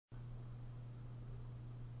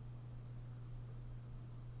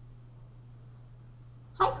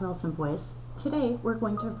Hi girls and boys. Today we're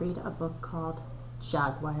going to read a book called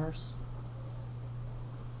Jaguars.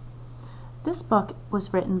 This book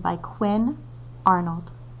was written by Quinn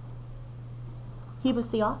Arnold. He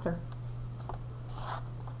was the author.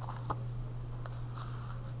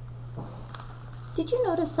 Did you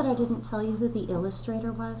notice that I didn't tell you who the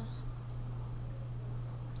illustrator was?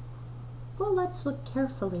 Well, let's look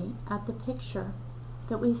carefully at the picture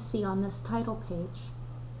that we see on this title page.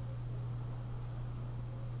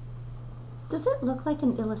 Does it look like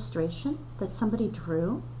an illustration that somebody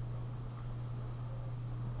drew?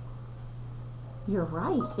 You're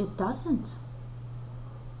right, it doesn't.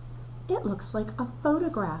 It looks like a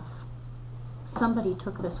photograph. Somebody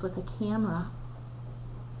took this with a camera.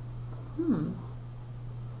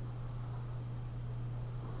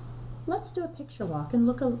 Let's do a picture walk and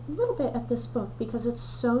look a little bit at this book because it's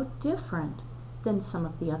so different than some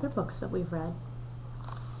of the other books that we've read.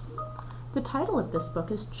 The title of this book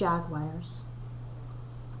is Jaguars.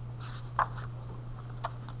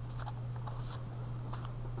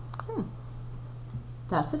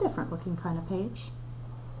 That's a different looking kind of page.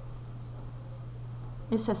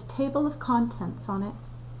 It says Table of Contents on it.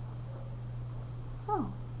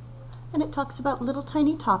 Oh, and it talks about little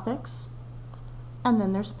tiny topics, and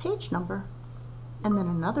then there's a page number, and then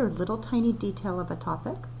another little tiny detail of a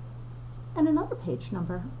topic, and another page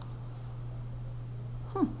number.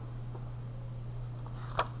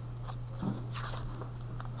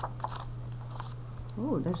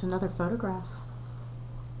 Oh, there's another photograph.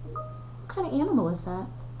 What kind of animal is that?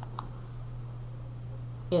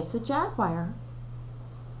 It's a jaguar.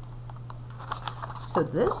 So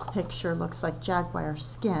this picture looks like jaguar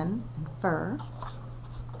skin and fur.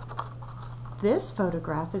 This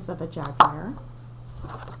photograph is of a jaguar.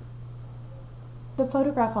 The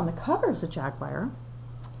photograph on the cover is a jaguar.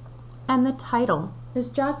 And the title is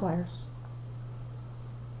Jaguars.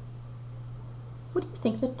 What do you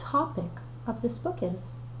think the topic of this book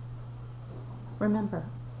is? Remember,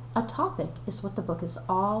 a topic is what the book is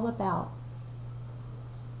all about.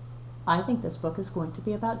 I think this book is going to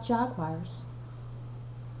be about jaguars.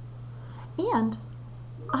 And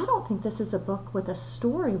I don't think this is a book with a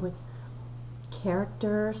story with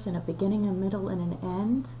characters and a beginning, a middle, and an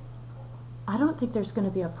end. I don't think there's going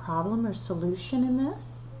to be a problem or solution in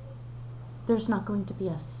this. There's not going to be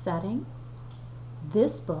a setting.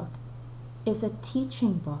 This book is a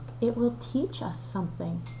teaching book. It will teach us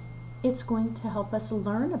something. It's going to help us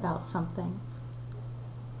learn about something.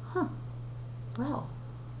 Well,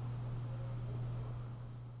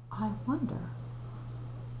 I wonder,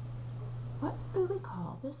 what do we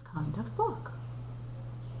call this kind of book?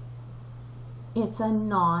 It's a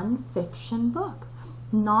non-fiction book.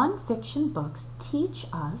 Non-fiction books teach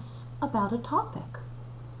us about a topic.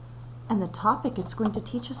 And the topic it's going to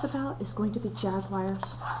teach us about is going to be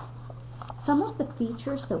jaguars. Some of the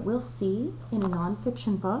features that we'll see in a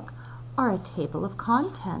non-fiction book are a table of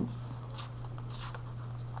contents.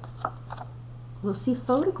 We'll see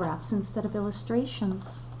photographs instead of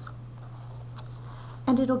illustrations.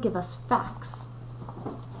 And it'll give us facts.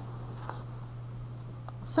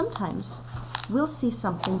 Sometimes we'll see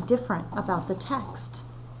something different about the text.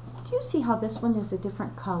 Do you see how this one is a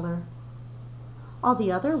different color? All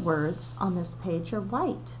the other words on this page are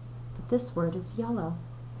white, but this word is yellow.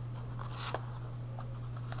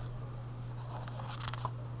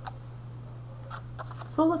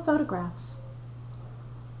 Full of photographs,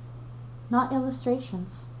 not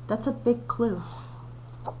illustrations. That's a big clue.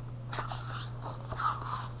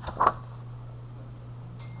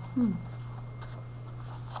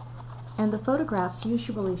 And the photographs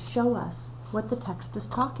usually show us what the text is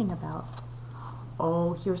talking about.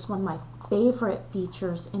 Oh, here's one of my favorite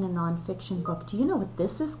features in a nonfiction book. Do you know what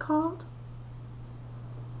this is called?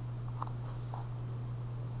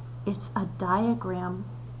 It's a diagram.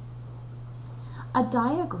 A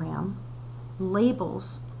diagram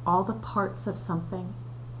labels all the parts of something.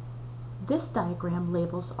 This diagram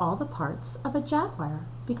labels all the parts of a jaguar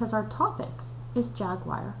because our topic is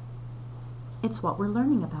jaguar. It's what we're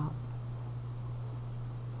learning about.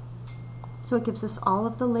 So it gives us all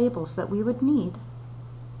of the labels that we would need.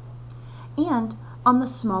 And on the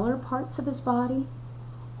smaller parts of his body,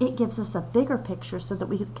 it gives us a bigger picture so that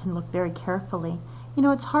we can look very carefully. You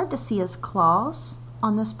know, it's hard to see his claws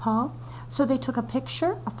on this paw, so they took a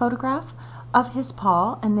picture, a photograph of his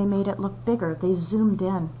paw, and they made it look bigger. They zoomed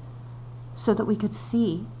in so that we could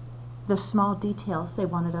see the small details they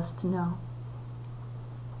wanted us to know.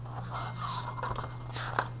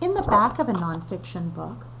 In the back of a nonfiction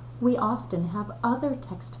book, we often have other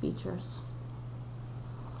text features.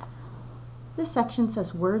 This section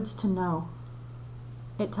says words to know.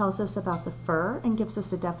 It tells us about the fur and gives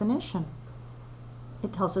us a definition.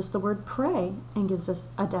 It tells us the word prey and gives us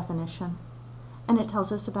a definition. And it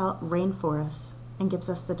tells us about rainforests and gives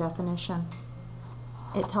us the definition.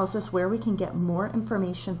 It tells us where we can get more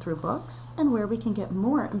information through books and where we can get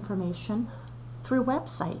more information through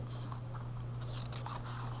websites.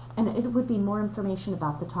 And it would be more information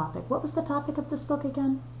about the topic. What was the topic of this book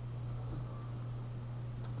again?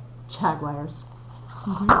 Jaguars.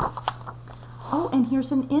 Oh, and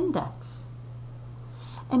here's an index.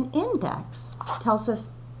 An index tells us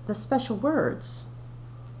the special words.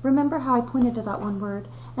 Remember how I pointed to that one word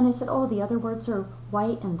and I said, oh, the other words are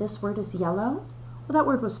white and this word is yellow? Well, that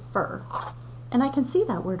word was fur. And I can see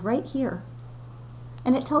that word right here.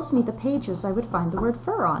 And it tells me the pages I would find the word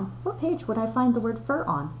fur on. What page would I find the word fur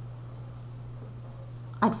on?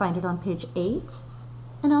 I'd find it on page 8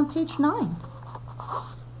 and on page 9.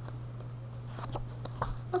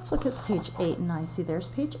 Let's look at page 8 and 9. See, there's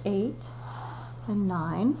page 8 and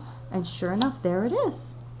 9, and sure enough, there it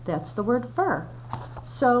is. That's the word fur.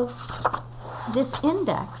 So this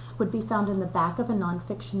index would be found in the back of a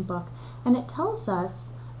nonfiction book, and it tells us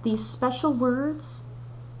these special words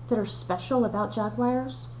that are special about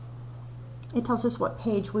jaguars. It tells us what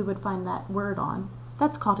page we would find that word on.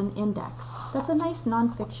 That's called an index. That's a nice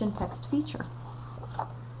nonfiction text feature.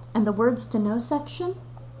 And the words to know section,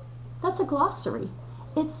 that's a glossary.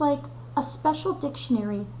 It's like a special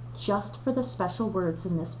dictionary just for the special words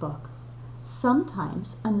in this book.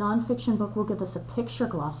 Sometimes a nonfiction book will give us a picture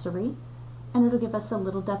glossary, and it'll give us a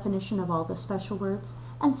little definition of all the special words,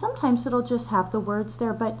 and sometimes it'll just have the words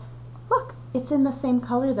there, but look, it's in the same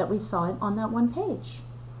color that we saw it on that one page.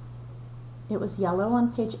 It was yellow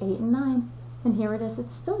on page 8 and 9, and here it is,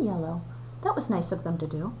 it's still yellow. That was nice of them to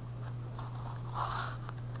do.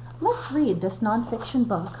 Let's read this nonfiction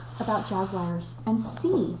book about jaguars and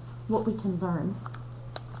see what we can learn.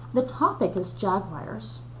 The topic is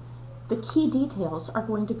jaguars. The key details are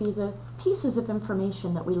going to be the pieces of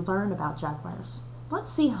information that we learn about jaguars.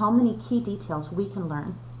 Let's see how many key details we can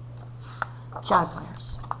learn.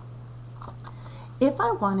 Jaguars. If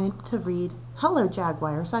I wanted to read Hello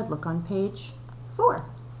Jaguars, I'd look on page 4.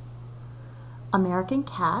 American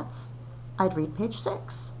cats, I'd read page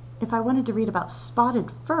 6. If I wanted to read about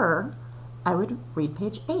spotted fur, I would read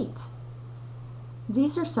page 8.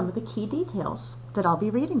 These are some of the key details that I'll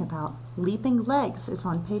be reading about. Leaping legs is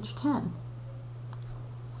on page 10.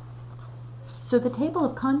 So the table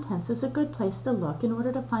of contents is a good place to look in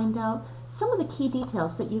order to find out some of the key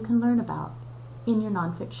details that you can learn about in your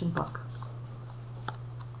nonfiction book.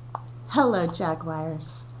 Hello,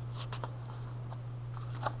 jaguars.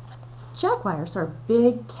 Jaguars are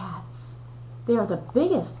big cats. They are the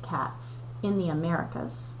biggest cats in the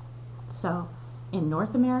Americas. So in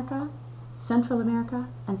North America, Central America,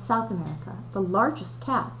 and South America, the largest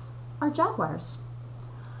cats are jaguars.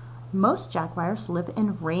 Most jaguars live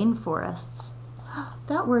in rainforests.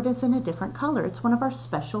 That word is in a different color. It's one of our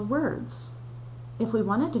special words. If we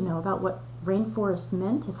wanted to know about what rainforest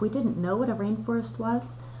meant, if we didn't know what a rainforest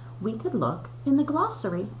was, we could look in the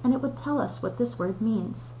glossary and it would tell us what this word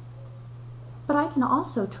means. But I can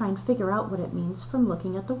also try and figure out what it means from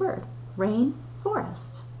looking at the word,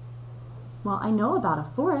 rainforest. Well, I know about a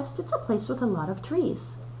forest. It's a place with a lot of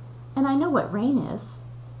trees. And I know what rain is.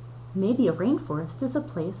 Maybe a rainforest is a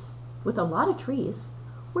place with a lot of trees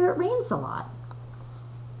where it rains a lot.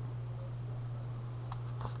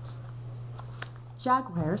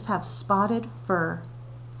 Jaguars have spotted fur.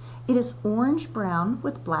 It is orange-brown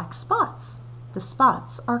with black spots. The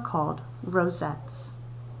spots are called rosettes.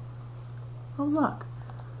 Oh, look.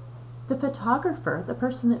 The photographer, the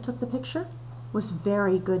person that took the picture, was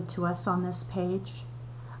very good to us on this page.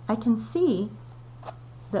 I can see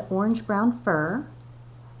the orange-brown fur,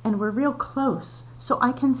 and we're real close, so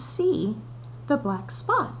I can see the black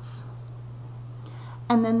spots.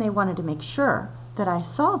 And then they wanted to make sure that I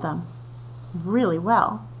saw them really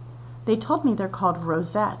well. They told me they're called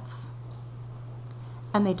rosettes.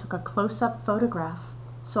 And they took a close-up photograph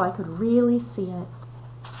so I could really see it.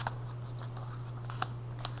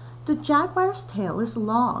 The jaguar's tail is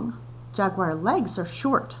long. Jaguar legs are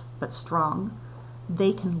short but strong.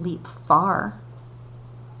 They can leap far.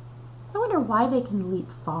 I wonder why they can leap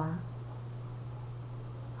far.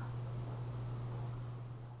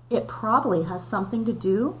 It probably has something to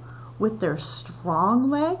do with their strong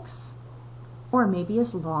legs or maybe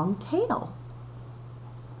his long tail.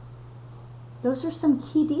 Those are some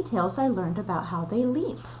key details I learned about how they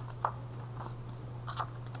leap.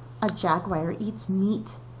 A jaguar eats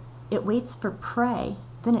meat. It waits for prey,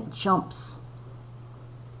 then it jumps.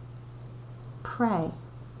 Prey.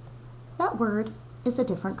 That word is a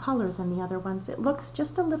different color than the other ones. It looks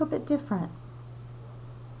just a little bit different.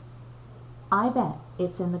 I bet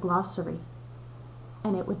it's in the glossary,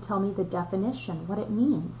 and it would tell me the definition, what it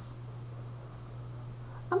means.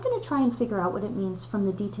 I'm going to try and figure out what it means from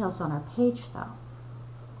the details on our page, though.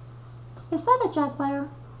 Is that a jaguar?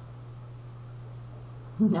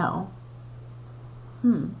 No.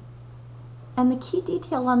 And the key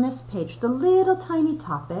detail on this page, the little tiny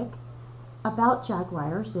topic about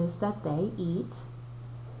jaguars, is that they eat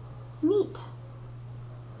meat.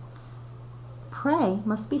 Prey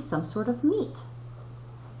must be some sort of meat.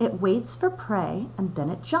 It waits for prey and then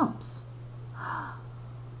it jumps.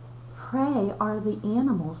 Prey are the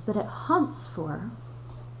animals that it hunts for.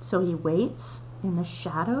 So he waits in the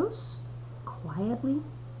shadows quietly,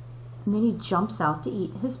 and then he jumps out to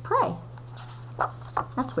eat his prey.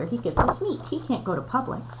 That's where he gets his meat. He can't go to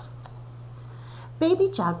Publix. Baby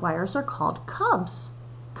jaguars are called cubs.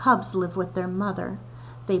 Cubs live with their mother.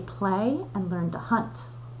 They play and learn to hunt.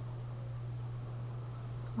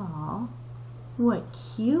 Aw, what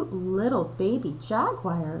cute little baby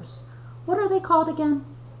jaguars. What are they called again?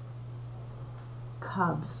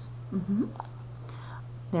 Cubs.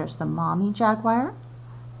 There's the mommy jaguar,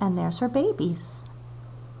 and there's her babies.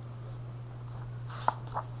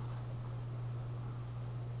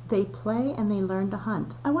 They play and they learn to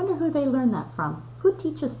hunt. I wonder who they learn that from. Who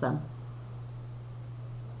teaches them?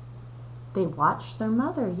 They watch their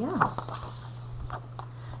mother, yes.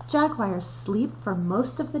 Jaguars sleep for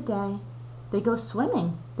most of the day. They go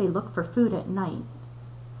swimming. They look for food at night.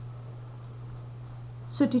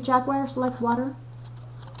 So do jaguars like water?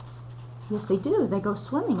 Yes, they do. They go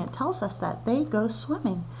swimming. It tells us that they go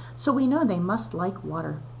swimming. So we know they must like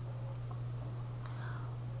water.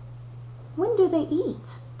 When do they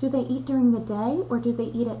eat? Do they eat during the day or do they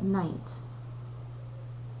eat at night?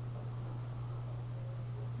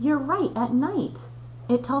 You're right, at night.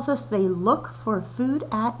 It tells us they look for food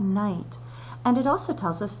at night. And it also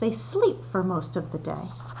tells us they sleep for most of the day.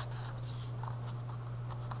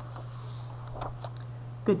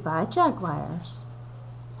 Goodbye, jaguars.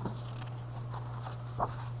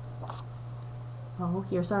 Oh,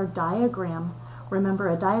 here's our diagram. Remember,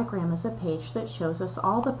 a diagram is a page that shows us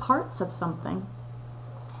all the parts of something.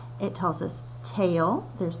 It tells us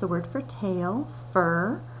tail, there's the word for tail,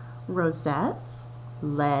 fur, rosettes,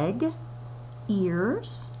 leg,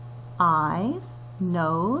 ears, eyes,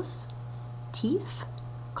 nose, teeth,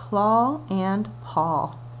 claw, and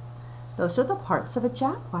paw. Those are the parts of a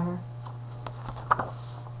jaguar.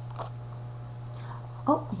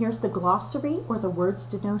 Oh, here's the glossary, or the words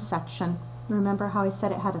to know section. Remember how I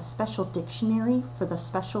said it had a special dictionary for the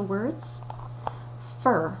special words?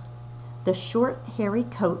 Fur, the short hairy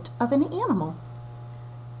coat of an animal.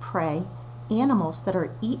 Prey, animals that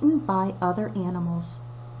are eaten by other animals.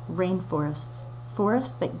 Rainforests,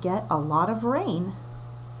 forests that get a lot of rain.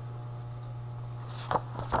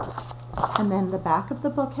 And then the back of the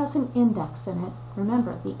book has an index in it.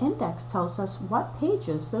 Remember, the index tells us what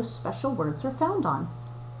pages those special words are found on.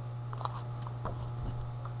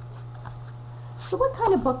 So what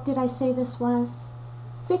kind of book did I say this was?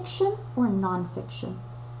 Fiction or nonfiction?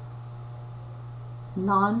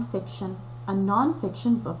 Nonfiction. A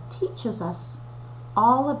nonfiction book teaches us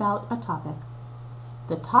all about a topic.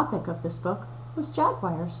 The topic of this book was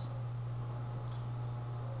jaguars.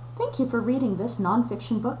 Thank you for reading this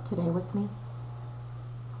nonfiction book today with me.